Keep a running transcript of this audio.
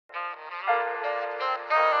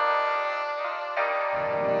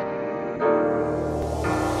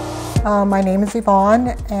My name is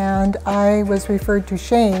Yvonne, and I was referred to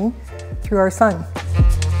Shane through our son.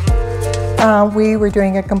 We were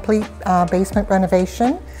doing a complete basement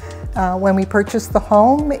renovation. When we purchased the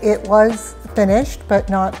home, it was finished, but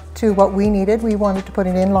not to what we needed. We wanted to put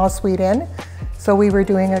an in-law suite in, so we were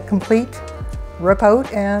doing a complete rip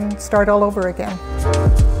out and start all over again.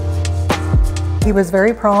 He was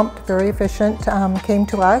very prompt, very efficient, came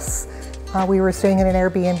to us. We were staying in an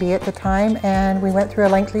Airbnb at the time, and we went through a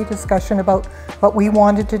lengthy discussion about what we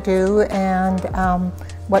wanted to do and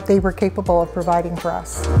what they were capable of providing for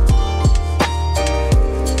us.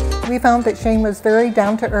 We found that Shane was very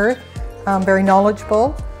down to earth, very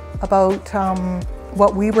knowledgeable about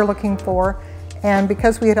what we were looking for, and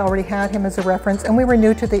because we had already had him as a reference and we were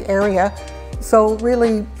new to the area, so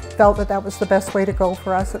really felt that that was the best way to go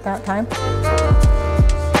for us at that time.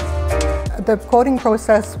 The quoting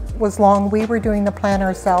process was long. We were doing the plan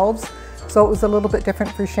ourselves, so it was a little bit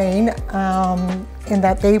different for Shane in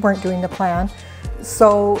that they weren't doing the plan.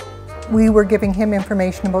 So we were giving him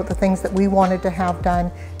information about the things that we wanted to have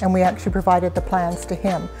done, and we actually provided the plans to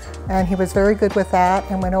him. And he was very good with that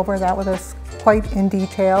and went over that with us quite in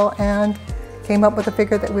detail and came up with a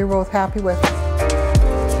figure that we were both happy with.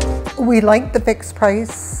 We liked the fixed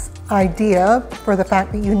price idea for the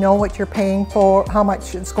fact that you know what you're paying for, how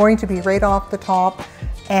much it's going to be right off the top,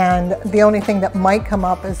 and the only thing that might come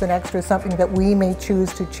up as an extra is something that we may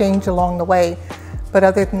choose to change along the way. But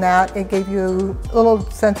other than that, it gave you a little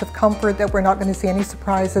sense of comfort that we're not going to see any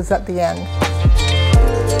surprises at the end.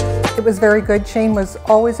 It was very good. Shane was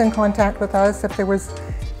always in contact with us. If there was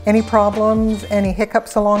any problems, any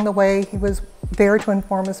hiccups along the way, he was there to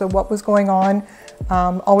inform us of what was going on,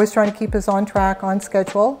 always trying to keep us on track, on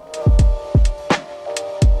schedule.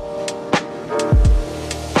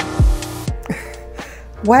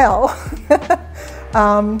 Well,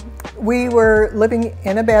 we were living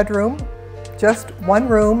in a bedroom, just one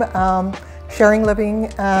room, sharing living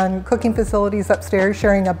and cooking facilities upstairs,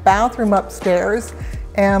 sharing a bathroom upstairs,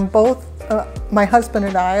 and both my husband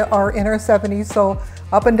and I are in our 70s, so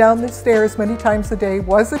up and down the stairs many times a day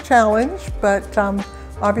was a challenge, but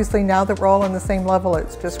obviously now that we're all on the same level,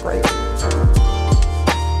 it's just great.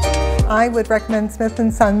 I would recommend Smith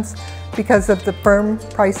 & Sons because of the firm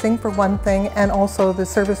pricing for one thing, and also the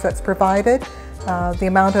service that's provided, the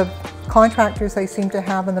amount of contractors they seem to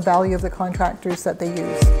have and the value of the contractors that they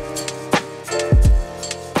use.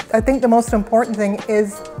 I think the most important thing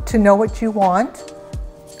is to know what you want,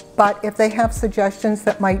 but if they have suggestions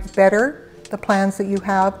that might better the plans that you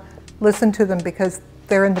have, listen to them because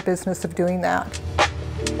they're in the business of doing that.